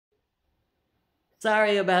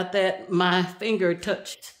Sorry about that. My finger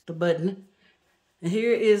touched the button. And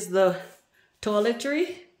here is the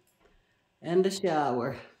toiletry and the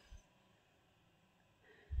shower.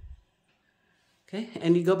 Okay,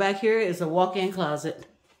 and you go back here, is a walk-in closet.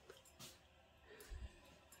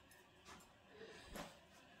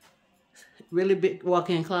 Really big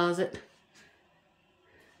walk-in closet.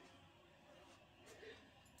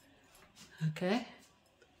 Okay.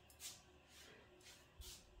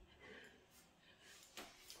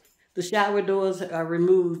 The shower doors are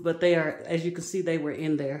removed, but they are, as you can see, they were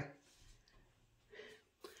in there.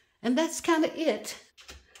 And that's kind of it.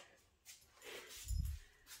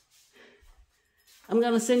 I'm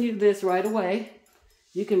going to send you this right away.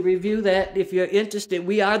 You can review that if you're interested.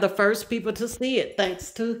 We are the first people to see it,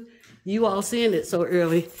 thanks to you all seeing it so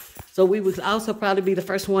early. So we would also probably be the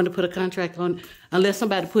first one to put a contract on, unless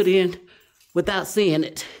somebody put in without seeing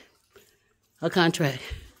it, a contract.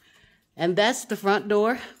 And that's the front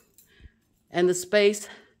door and the space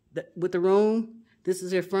with the room. This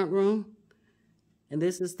is your front room. And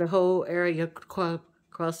this is the whole area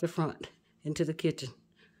across the front into the kitchen.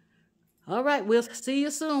 All right, we'll see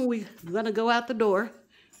you soon. We're going to go out the door.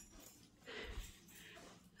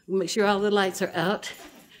 Make sure all the lights are out.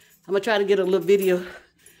 I'm going to try to get a little video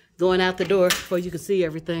going out the door so you can see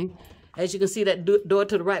everything. As you can see, that door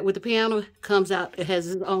to the right with the piano comes out. It has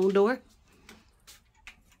its own door.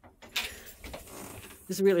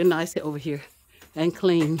 It's really nice over here and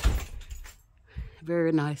clean.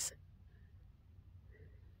 Very nice.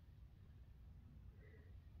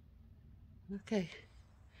 Okay,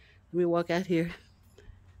 let me walk out here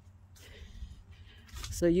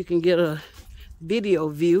so you can get a video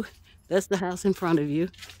view. That's the house in front of you.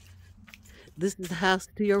 This is the house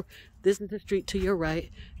to your, this is the street to your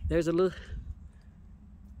right. There's a little,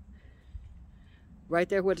 right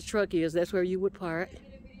there where the truck is, that's where you would park.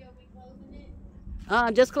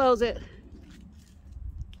 Just close it.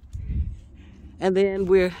 And then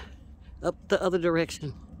we're up the other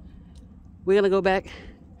direction. We're gonna go back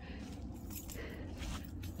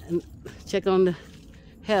and check on the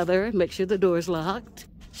Heather, make sure the door's locked.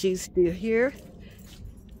 She's still here.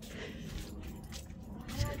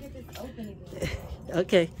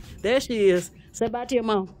 Okay, there she is. Say bye to your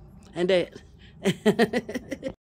mom and dad.